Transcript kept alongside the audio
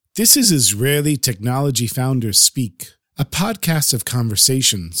This is Israeli Technology Founders Speak, a podcast of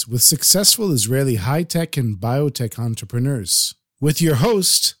conversations with successful Israeli high-tech and biotech entrepreneurs, with your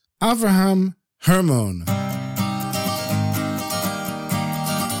host, Avraham Hermon.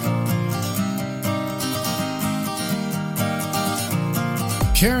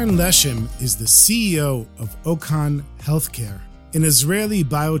 Karen Leshem is the CEO of Okan Healthcare, an Israeli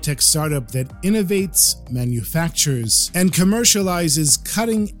biotech startup that innovates, manufactures, and commercializes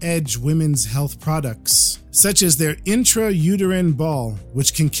cutting-edge women's health products, such as their intrauterine ball,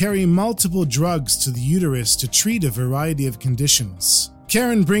 which can carry multiple drugs to the uterus to treat a variety of conditions.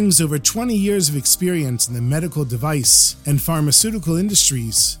 Karen brings over 20 years of experience in the medical device and pharmaceutical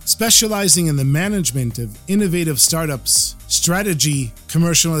industries, specializing in the management of innovative startups, strategy,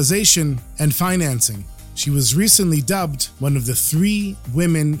 commercialization, and financing. She was recently dubbed one of the 3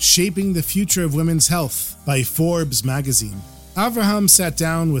 women shaping the future of women's health by Forbes magazine. Avraham sat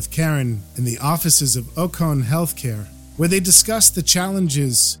down with Karen in the offices of Okan Healthcare, where they discussed the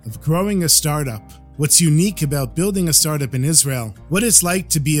challenges of growing a startup, what's unique about building a startup in Israel, what it's like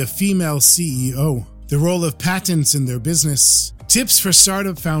to be a female CEO, the role of patents in their business, tips for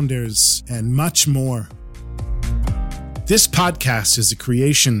startup founders, and much more. This podcast is a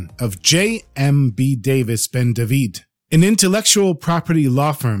creation of J.M.B. Davis Ben David, an intellectual property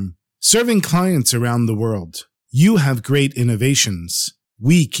law firm serving clients around the world. You have great innovations.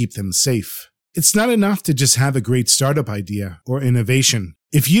 We keep them safe. It's not enough to just have a great startup idea or innovation.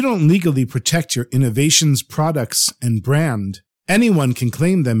 If you don't legally protect your innovations, products, and brand, anyone can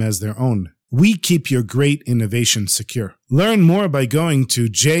claim them as their own. We keep your great innovations secure. Learn more by going to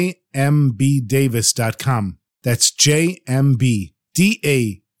jmbdavis.com. That's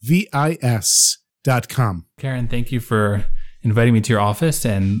jmbdavis.com. Karen, thank you for inviting me to your office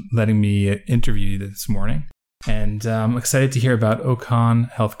and letting me interview you this morning. And I'm excited to hear about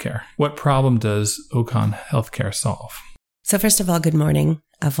Okan Healthcare. What problem does Okan Healthcare solve? So first of all, good morning,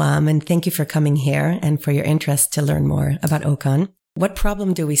 Avram, and thank you for coming here and for your interest to learn more about Okan. What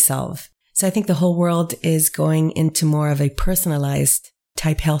problem do we solve? So I think the whole world is going into more of a personalized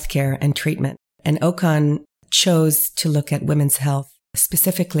type healthcare and treatment. And Okan chose to look at women's health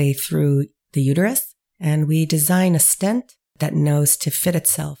specifically through the uterus. And we design a stent that knows to fit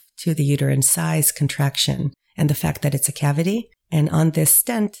itself to the uterine size, contraction, and the fact that it's a cavity. And on this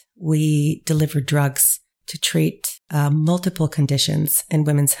stent, we deliver drugs to treat multiple conditions in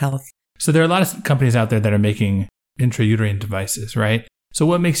women's health. So there are a lot of companies out there that are making intrauterine devices, right? So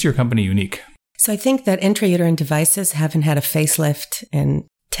what makes your company unique? So I think that intrauterine devices haven't had a facelift in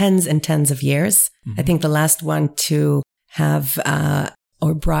tens and tens of years. Mm-hmm. I think the last one to have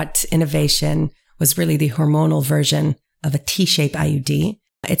or brought innovation was really the hormonal version of a T-shaped IUD.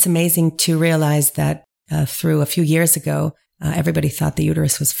 It's amazing to realize that through a few years ago, everybody thought the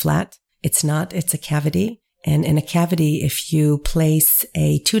uterus was flat. It's not. It's a cavity. And in a cavity, if you place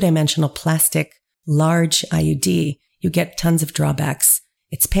a 2-dimensional plastic large IUD, you get tons of drawbacks.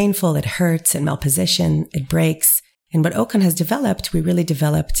 It's painful. It hurts. It malposition. It breaks. And what Okan has developed, we really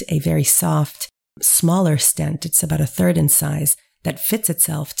developed a very soft, smaller stent. It's about 1/3 in size that fits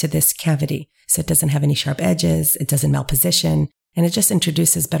itself to this cavity. So it doesn't have any sharp edges. It doesn't malposition. And it just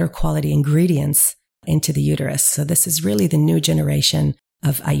introduces better quality ingredients into the uterus. So this is really the new generation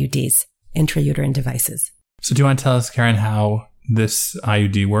of IUDs, intrauterine devices. So do you want to tell us, Karen, how this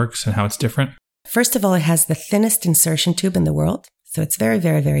IUD works and how it's different? First of all, it has the thinnest insertion tube in the world. So it's very,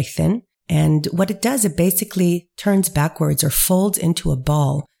 very, very thin. And what it does, it basically turns backwards or folds into a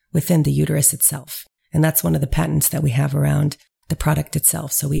ball within the uterus itself. And that's one of the patents that we have around the product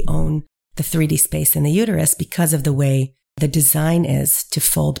itself. So we own the 3D space in the uterus because of the way the design is to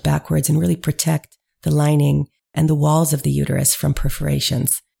fold backwards and really protect the lining and the walls of the uterus from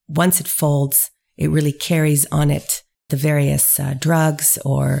perforations. Once it folds, it really carries on it the various drugs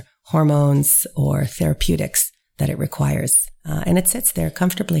or hormones or therapeutics that it requires. And it sits there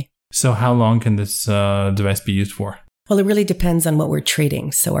comfortably. So how long can this device be used for? Well, it really depends on what we're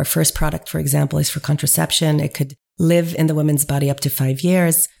treating. So our first product, for example, is for contraception. It could live in the woman's body up to 5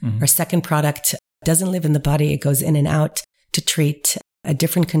 years. Mm-hmm. Our second product doesn't live in the body. It goes in and out to treat a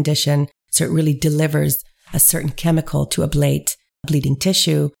different condition. So it really delivers a certain chemical to ablate bleeding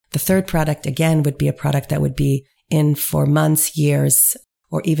tissue. The third product, again, would be a product that would be in for months, years,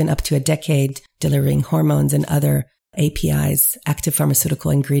 or even up to a decade, delivering hormones and other APIs, active pharmaceutical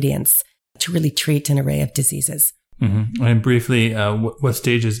ingredients, to really treat an array of diseases. Mm-hmm. And briefly, what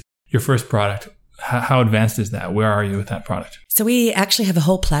stage is your first product? How advanced is that? Where are you with that product? So we actually have a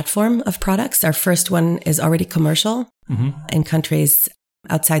whole platform of products. Our first one is already commercial in countries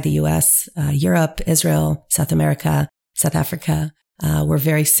outside the US, Europe, Israel, South America, South Africa. We're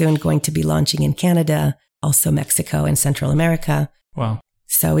very soon going to be launching in Canada, also Mexico and Central America. Wow.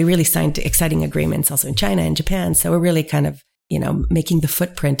 So we really signed exciting agreements also in China and Japan. So we're really kind of, making the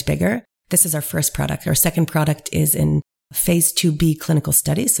footprint bigger. This is our first product. Our second product is in phase 2B clinical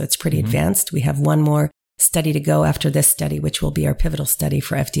studies. So it's pretty advanced. We have one more study to go after this study, which will be our pivotal study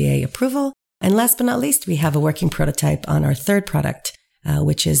for FDA approval. And last but not least, we have a working prototype on our third product,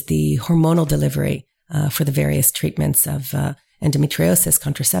 which is the hormonal delivery for the various treatments of endometriosis,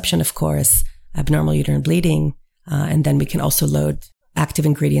 contraception, of course, abnormal uterine bleeding. And then we can also load active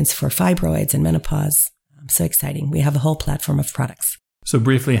ingredients for fibroids and menopause. So exciting. We have a whole platform of products. So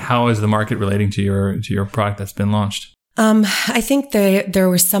briefly, how is the market relating to your product that's been launched? I think there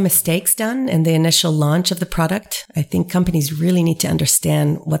were some mistakes done in the initial launch of the product. I think companies really need to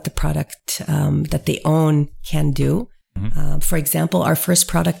understand what the product that they own can do. For example, our first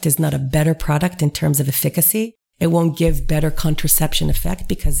product is not a better product in terms of efficacy. It won't give better contraception effect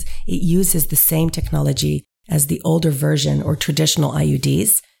because it uses the same technology as the older version or traditional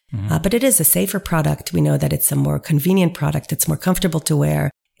IUDs. But it is a safer product. We know that it's a more convenient product. It's more comfortable to wear.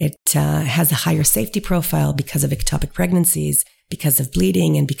 It has a higher safety profile because of ectopic pregnancies, because of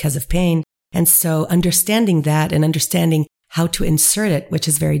bleeding, and because of pain. And so understanding that and understanding how to insert it, which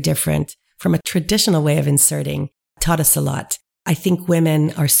is very different from a traditional way of inserting, taught us a lot. I think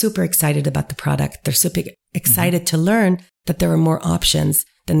women are super excited about the product. They're super excited to learn that there are more options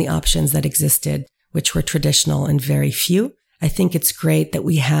than the options that existed, which were traditional and very few. I think it's great that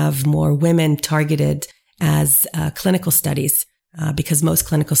we have more women targeted as clinical studies. Because most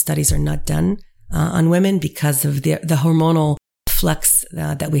clinical studies are not done on women because of the hormonal flux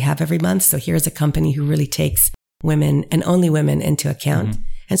that we have every month. So here's a company who really takes women and only women into account.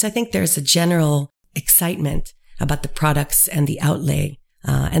 And so I think there's a general excitement about the products and the outlay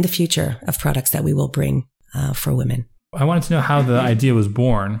and the future of products that we will bring for women. I wanted to know how the idea was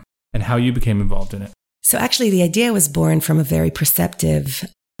born and how you became involved in it. So actually, the idea was born from a very perceptive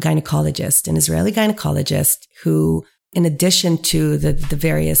gynecologist, an Israeli gynecologist who, in addition to the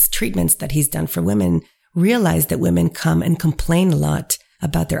various treatments that he's done for women, realized that women come and complain a lot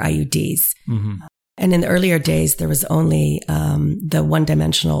about their IUDs. And in the earlier days, there was only the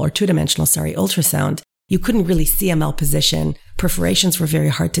one-dimensional or two-dimensional, ultrasound. You couldn't really see a malposition. Perforations were very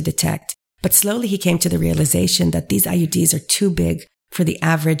hard to detect. But slowly he came to the realization that these IUDs are too big for the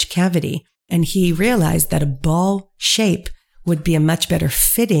average cavity. And he realized that a ball shape would be a much better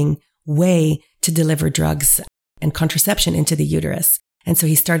fitting way to deliver drugs and contraception into the uterus. And so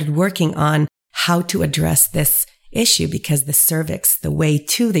he started working on how to address this issue because the cervix, the way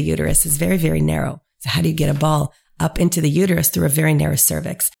to the uterus, is very, very narrow. So how do you get a ball up into the uterus through a very narrow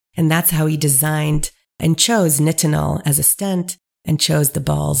cervix? And that's how he designed and chose nitinol as a stent and chose the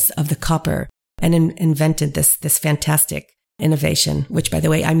balls of the copper and invented this fantastic innovation, which, by the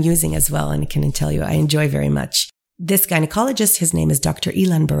way, I'm using as well and can tell you I enjoy very much. This gynecologist, his name is Dr.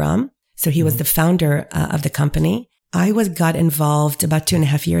 Ilan Baram. So he was the founder of the company. I got involved about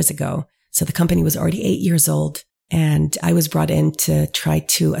 2.5 years ago. So the company was already 8 years old. And I was brought in to try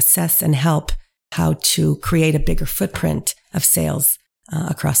to assess and help how to create a bigger footprint of sales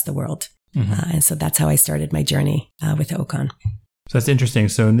across the world. And so that's how I started my journey with Ocon. So that's interesting.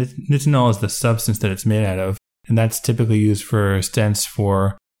 So nitinol is the substance that it's made out of. And that's typically used for stents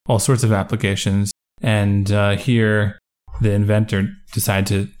for all sorts of applications. And here, the inventor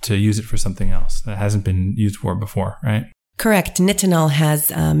decided to use it for something else that hasn't been used for before, right? Correct. Nitinol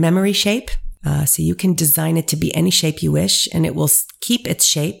has a memory shape. So you can design it to be any shape you wish, and it will keep its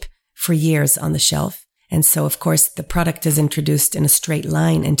shape for years on the shelf. And so, of course, the product is introduced in a straight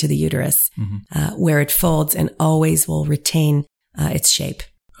line into the uterus, where it folds and always will retain its shape.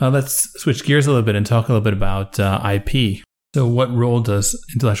 Let's switch gears a little bit and talk a little bit about IP. So what role does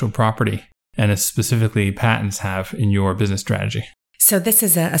intellectual property and specifically patents have in your business strategy? So this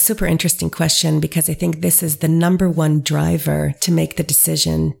is a super interesting question because I think this is the number one driver to make the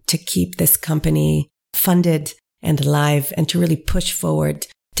decision to keep this company funded and alive and to really push forward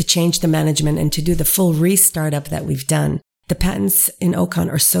to change the management and to do the full restart up that we've done. The patents in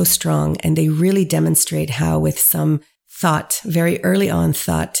Ocon are so strong and they really demonstrate how with some thought, very early on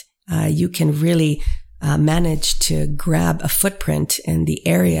thought, you can really manage to grab a footprint in the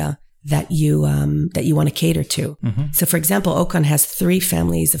area that you want to cater to. So for example, Ocon has 3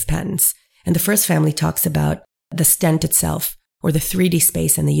 families of patents. And the first family talks about the stent itself or the 3D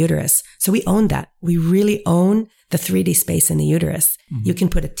space in the uterus. So we own that. We really own the 3D space in the uterus. You can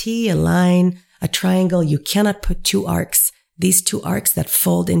put a T, a line, a triangle. You cannot put 2 arcs. These 2 arcs that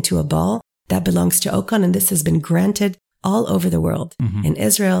fold into a ball, that belongs to Ocon. And this has been granted all over the world, in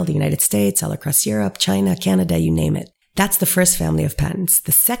Israel, the United States, all across Europe, China, Canada, you name it. That's the first family of patents.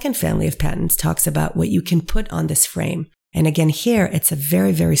 The second family of patents talks about what you can put on this frame. And again, here, it's a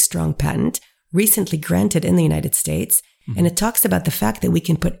very, very strong patent, recently granted in the United States. And it talks about the fact that we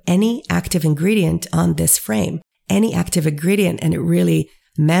can put any active ingredient on this frame, any active ingredient, and it really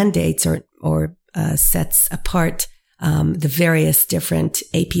mandates or sets apart the various different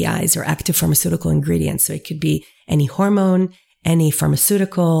APIs or active pharmaceutical ingredients. So it could be any hormone, any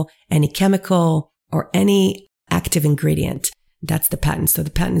pharmaceutical, any chemical, or any active ingredient. That's the patent. So the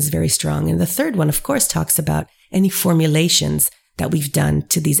patent is very strong. And the third one, of course, talks about any formulations that we've done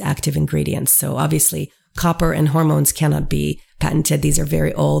to these active ingredients. So obviously, copper and hormones cannot be patented. These are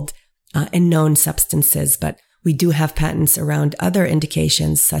very old and known substances, but we do have patents around other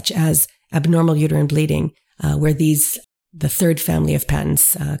indications such as abnormal uterine bleeding, where the third family of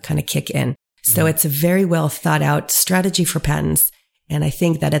patents kind of kick in. So it's a very well thought out strategy for patents. And I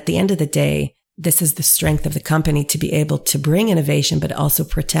think that at the end of the day, this is the strength of the company to be able to bring innovation, but also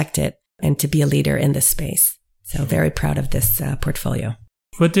protect it and to be a leader in this space. So very proud of this portfolio.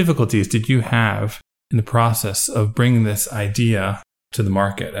 What difficulties did you have in the process of bringing this idea to the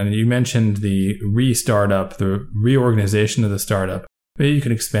market? And you mentioned the re-startup, the reorganization of the startup. Maybe you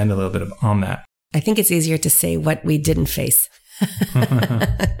can expand a little bit on that. I think it's easier to say what we didn't face.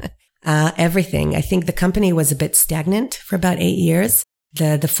 Everything. I think the company was a bit stagnant for about 8 years.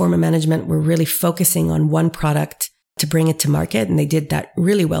 The former management were really focusing on one product to bring it to market. And they did that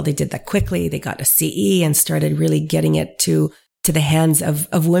really well. They did that quickly. They got a CE and started really getting it to the hands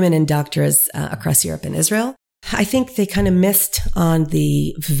of women and doctors across Europe and Israel. I think they kind of missed on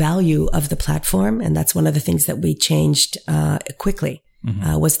the value of the platform. And that's one of the things that we changed quickly,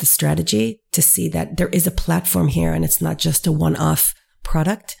 was the strategy to see that there is a platform here and it's not just a one-off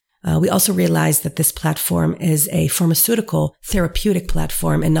product. We also realized that this platform is a pharmaceutical therapeutic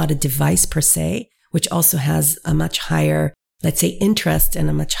platform and not a device per se, which also has a much higher, let's say, interest and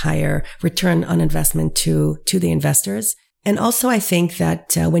a much higher return on investment to the investors. And also, I think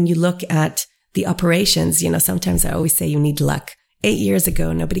that when you look at the operations, sometimes I always say you need luck. 8 years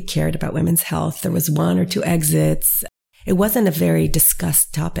ago, nobody cared about women's health. There was 1 or 2 exits. It wasn't a very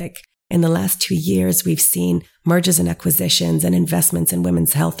discussed topic. In the last 2 years, we've seen mergers and acquisitions and investments in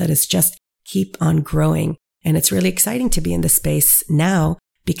women's health that is just keep on growing. And it's really exciting to be in this space now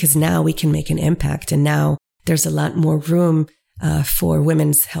because now we can make an impact. And now there's a lot more room for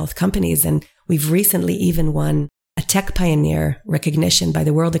women's health companies. And we've recently even won a Tech Pioneer recognition by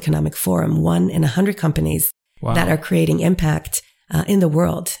the World Economic Forum, 1 in 100 companies that are creating impact in the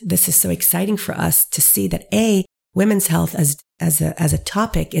world. This is so exciting for us to see that women's health as a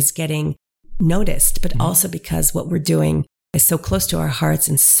topic is getting noticed, but also because what we're doing is so close to our hearts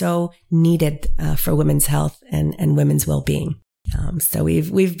and so needed for women's health and women's well-being. So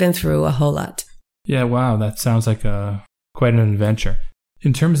we've been through a whole lot. Yeah, wow, that sounds like quite an adventure.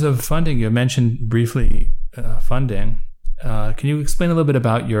 In terms of funding, you mentioned briefly funding. Can you explain a little bit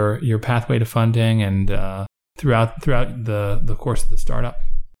about your pathway to funding and throughout the course of the startup?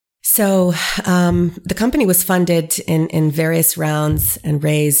 So the company was funded in various rounds and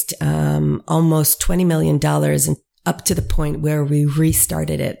raised almost $20 million and up to the point where we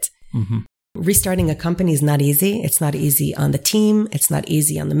restarted it. Restarting a company is not easy. It's not easy on the team. It's not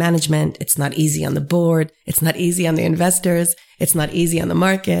easy on the management. It's not easy on the board. It's not easy on the investors. It's not easy on the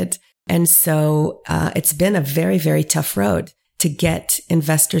market. And so it's been a very, very tough road to get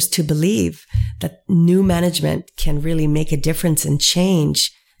investors to believe that new management can really make a difference and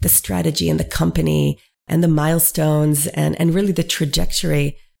change the strategy and the company and the milestones and really the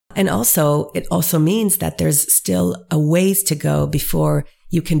trajectory. And also, it also means that there's still a ways to go before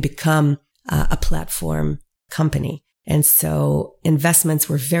you can become a platform company. And so investments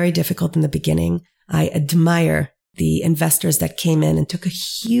were very difficult in the beginning. I admire the investors that came in and took a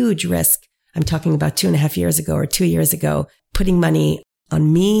huge risk. I'm talking about 2.5 years ago or 2 years ago, putting money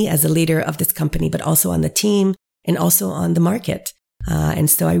on me as a leader of this company, but also on the team and also on the market. And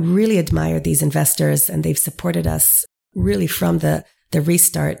so I really admire these investors, and they've supported us really from the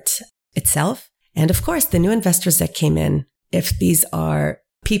restart itself. And of course, the new investors that came in, if these are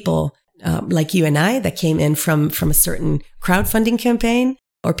people like you and I that came in from a certain crowdfunding campaign,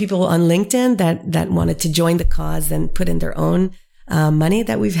 or people on LinkedIn that wanted to join the cause and put in their own money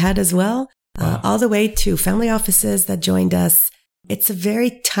that we've had as well, all the way to family offices that joined us. It's a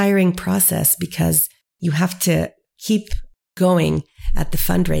very tiring process because you have to keep going at the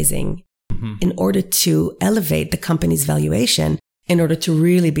fundraising in order to elevate the company's valuation, in order to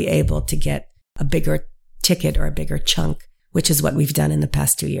really be able to get a bigger ticket or a bigger chunk, which is what we've done in the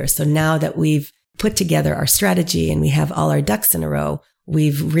past 2 years. So now that we've put together our strategy and we have all our ducks in a row,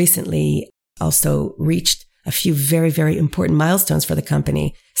 we've recently also reached a few very, very important milestones for the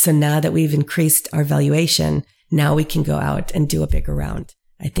company. So now that we've increased our valuation, now we can go out and do a bigger round.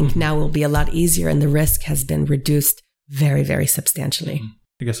 I think now will be a lot easier, and the risk has been reduced very, very substantially.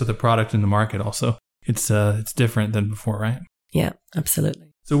 I guess with the product in the market also, it's different than before, right? Yeah, absolutely.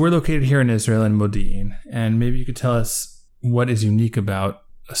 So we're located here in Israel in Modi'in, and maybe you could tell us what is unique about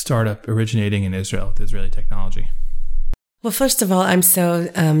a startup originating in Israel with Israeli technology. Well, first of all, I'm so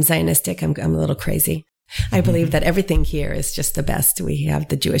Zionistic. I'm a little crazy. I believe that everything here is just the best. We have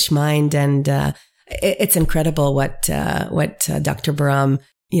the Jewish mind, and it's incredible what Dr. Baram,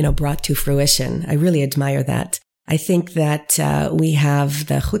 brought to fruition. I really admire that. I think that we have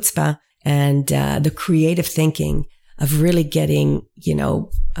the chutzpah and the creative thinking of really getting,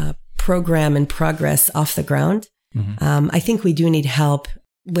 program and progress off the ground. I think we do need help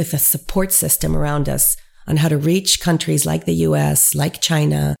with a support system around us on how to reach countries like the US, like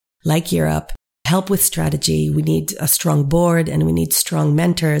China, like Europe, help with strategy. We need a strong board, and we need strong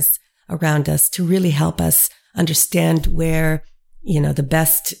mentors around us to really help us understand where, the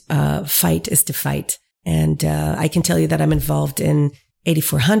best fight is to fight. And I can tell you that I'm involved in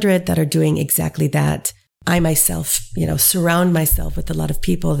 8400 that are doing exactly that. I myself, surround myself with a lot of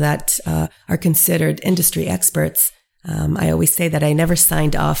people that are considered industry experts. I always say that I never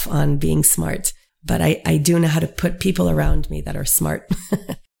signed off on being smart, but I do know how to put people around me that are smart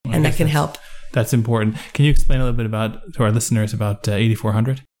and that can help. That's important. Can you explain a little bit to our listeners about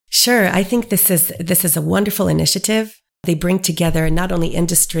 8400? Sure. I think this is a wonderful initiative. They bring together not only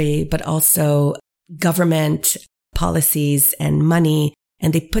industry, but also government policies and money,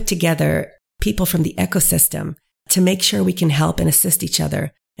 and they put together people from the ecosystem to make sure we can help and assist each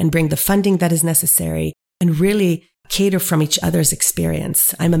other and bring the funding that is necessary and really cater from each other's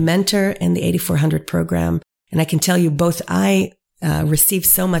experience. I'm a mentor in the 8400 program, and I can tell you both I receive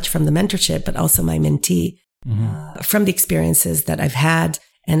so much from the mentorship, but also my mentee from the experiences that I've had.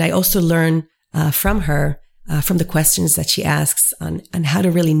 And I also learn from her, from the questions that she asks on how to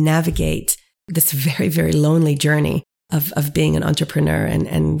really navigate this very, very lonely journey of being an entrepreneur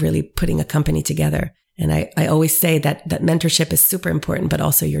and really putting a company together. And I always say that mentorship is super important, but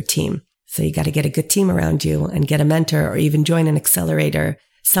also your team. So you got to get a good team around you and get a mentor, or even join an accelerator,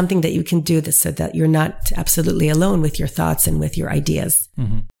 something that you can do this so that you're not absolutely alone with your thoughts and with your ideas.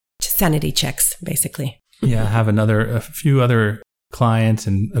 Just sanity checks, basically. Yeah, I have a few other clients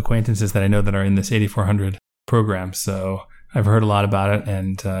and acquaintances that I know that are in this 8400 program. So I've heard a lot about it,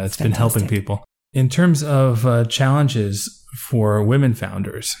 and it's been helping people. In terms of challenges for women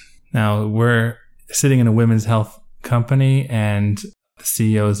founders, now we're sitting in a women's health company and the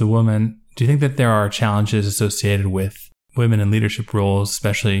CEO is a woman. Do you think that there are challenges associated with women in leadership roles,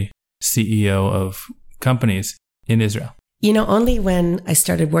 especially CEO of companies in Israel? Only when I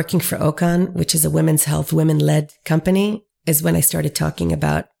started working for Okan, which is a women's health, women-led company, is when I started talking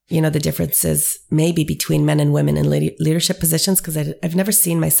about, the differences maybe between men and women in leadership positions, because I've never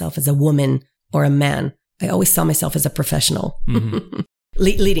seen myself as a woman or a man. I always saw myself as a professional.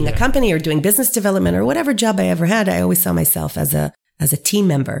 Leading a company or doing business development or whatever job I ever had, I always saw myself as a team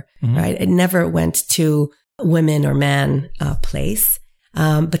member, right? It never went to women or man place.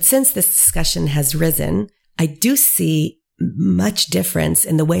 But since this discussion has risen, I do see much difference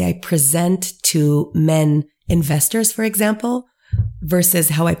in the way I present to men investors, for example, versus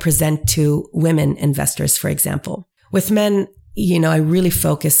how I present to women investors, for example. With men, I really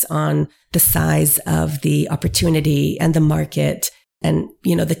focus on the size of the opportunity and the market and,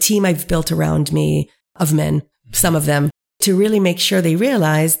 the team I've built around me of men, some of them, to really make sure they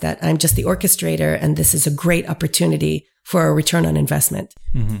realize that I'm just the orchestrator and this is a great opportunity for a return on investment.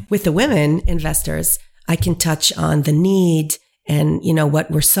 With the women investors, I can touch on the need and, what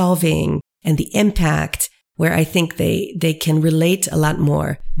we're solving and the impact, where I think they can relate a lot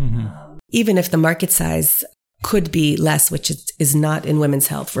more. Even if the market size could be less, which is not in women's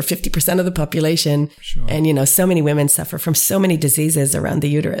health. We're 50% of the population. Sure. And, so many women suffer from so many diseases around the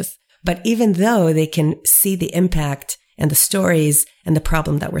uterus. But even though they can see the impact and the stories and the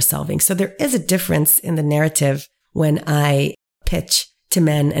problem that we're solving. So there is a difference in the narrative when I pitch to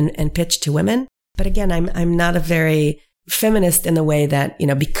men and pitch to women. But again, I'm not a very feminist in the way that,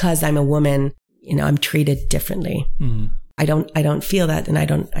 because I'm a woman, I'm treated differently. I don't feel that, and I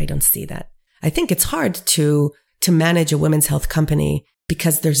don't see that. I think it's hard to manage a women's health company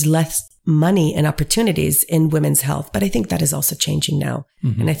because there's less money and opportunities in women's health. But I think that is also changing now.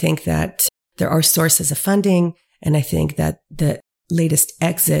 And I think that there are sources of funding. And I think that the latest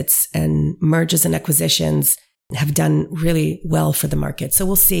exits and mergers and acquisitions have done really well for the market. So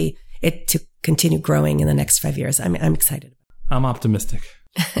we'll see it to continue growing in the next 5 years. I'm excited. I'm optimistic.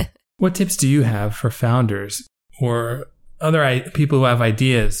 What tips do you have for founders or other people who have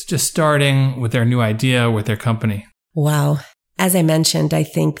ideas, just starting with their new idea, with their company? Wow. As I mentioned, I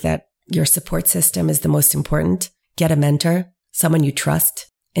think that your support system is the most important. Get a mentor, someone you trust.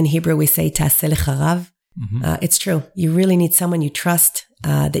 In Hebrew, we say taseh lecharav. It's true. You really need someone you trust,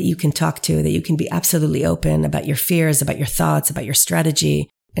 that you can talk to, that you can be absolutely open about your fears, about your thoughts, about your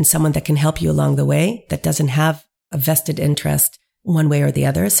strategy, and someone that can help you along the way that doesn't have a vested interest one way or the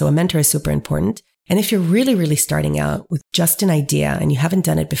other. So a mentor is super important. And if you're really, really starting out with just an idea and you haven't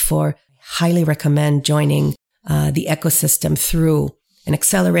done it before, I highly recommend joining the ecosystem through an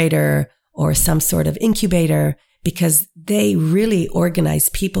accelerator or some sort of incubator, because they really organize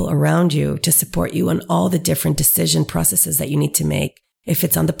people around you to support you on all the different decision processes that you need to make. If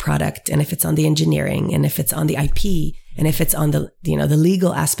it's on the product, and if it's on the engineering, and if it's on the IP, and if it's on the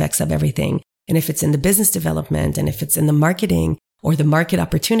legal aspects of everything, and if it's in the business development, and if it's in the marketing or the market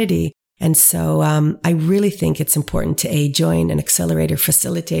opportunity. And so I really think it's important to join an accelerator,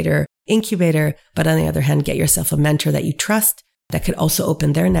 facilitator, incubator, but on the other hand, get yourself a mentor that you trust that could also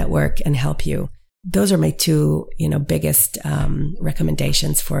open their network and help you. Those are my two, biggest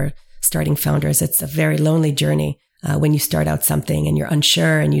recommendations for starting founders. It's a very lonely journey when you start out something and you're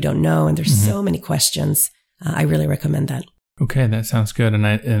unsure and you don't know, and there's so many questions. I really recommend that. Okay, that sounds good. And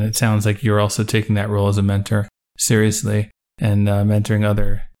it sounds like you're also taking that role as a mentor seriously and mentoring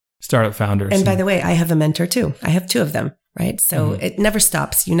other startup founders. And by the way, I have a mentor too. I have two of them, right? So it never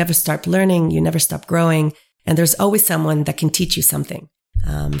stops. You never stop learning. You never stop growing. And there's always someone that can teach you something.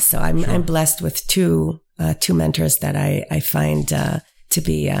 So I'm blessed with two mentors that I find to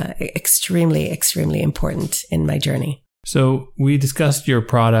be extremely, extremely important in my journey. So we discussed your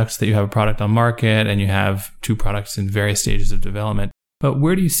products, that you have a product on market and you have two products in various stages of development. But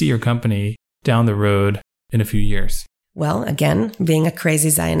where do you see your company down the road in a few years? Well, again, being a crazy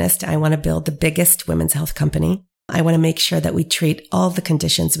Zionist, I want to build the biggest women's health company. I want to make sure that we treat all the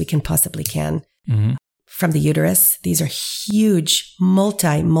conditions we can possibly can. From the uterus. These are huge,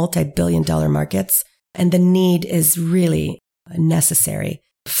 multi-billion-dollar markets. And the need is really necessary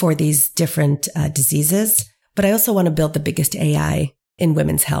for these different diseases. But I also want to build the biggest AI in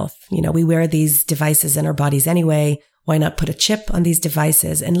women's health. We wear these devices in our bodies anyway. Why not put a chip on these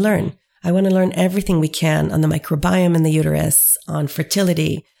devices and learn? I want to learn everything we can on the microbiome in the uterus, on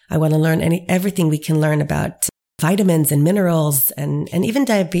fertility. I want to learn everything we can learn about vitamins and minerals and even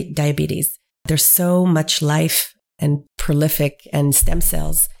diabetes. There's so much life and prolific and stem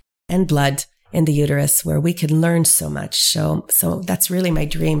cells and blood in the uterus where we can learn so much. So that's really my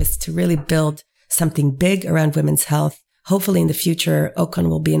dream, is to really build something big around women's health. Hopefully in the future, Ocon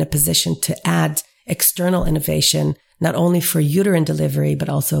will be in a position to add external innovation, not only for uterine delivery, but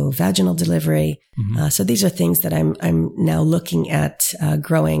also vaginal delivery. So these are things that I'm now looking at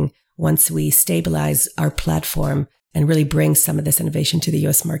growing once we stabilize our platform and really bring some of this innovation to the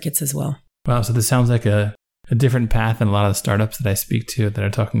US markets as well. Wow. So this sounds like a different path than a lot of the startups that I speak to that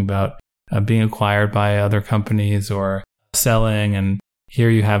are talking about being acquired by other companies or selling. And here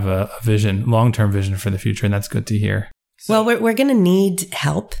you have a vision, long-term vision for the future. And that's good to hear. Well, we're going to need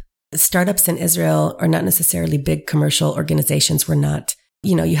help. Startups in Israel are not necessarily big commercial organizations. We're not,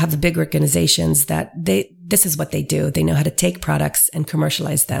 you have the big organizations that this is what they do. They know how to take products and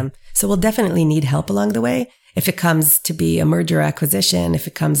commercialize them. So we'll definitely need help along the way. If it comes to be a merger acquisition, if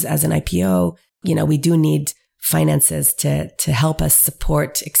it comes as an IPO, we do need finances to help us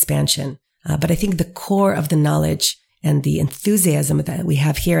support expansion. But I think the core of the knowledge and the enthusiasm that we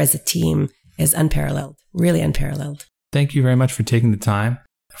have here as a team is unparalleled, really unparalleled. Thank you very much for taking the time.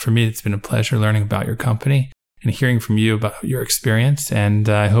 For me, it's been a pleasure learning about your company and hearing from you about your experience. And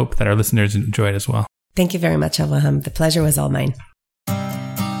I hope that our listeners enjoyed as well. Thank you very much, Avraham. The pleasure was all mine.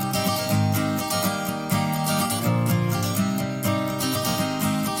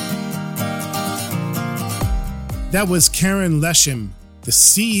 That was Karen Leshem, the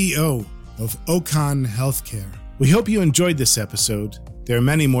CEO of Ocon Healthcare. We hope you enjoyed this episode. There are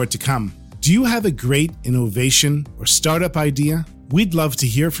many more to come. Do you have a great innovation or startup idea? We'd love to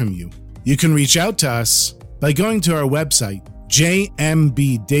hear from you. You can reach out to us by going to our website,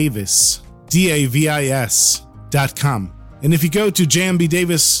 jmbdavis.com. And if you go to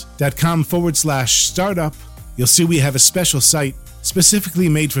jmbdavis.com/startup, you'll see we have a special site specifically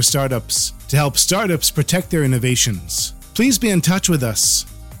made for startups to help startups protect their innovations. Please be in touch with us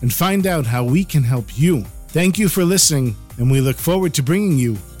and find out how we can help you. Thank you for listening, and we look forward to bringing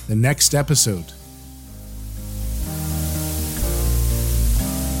you the next episode.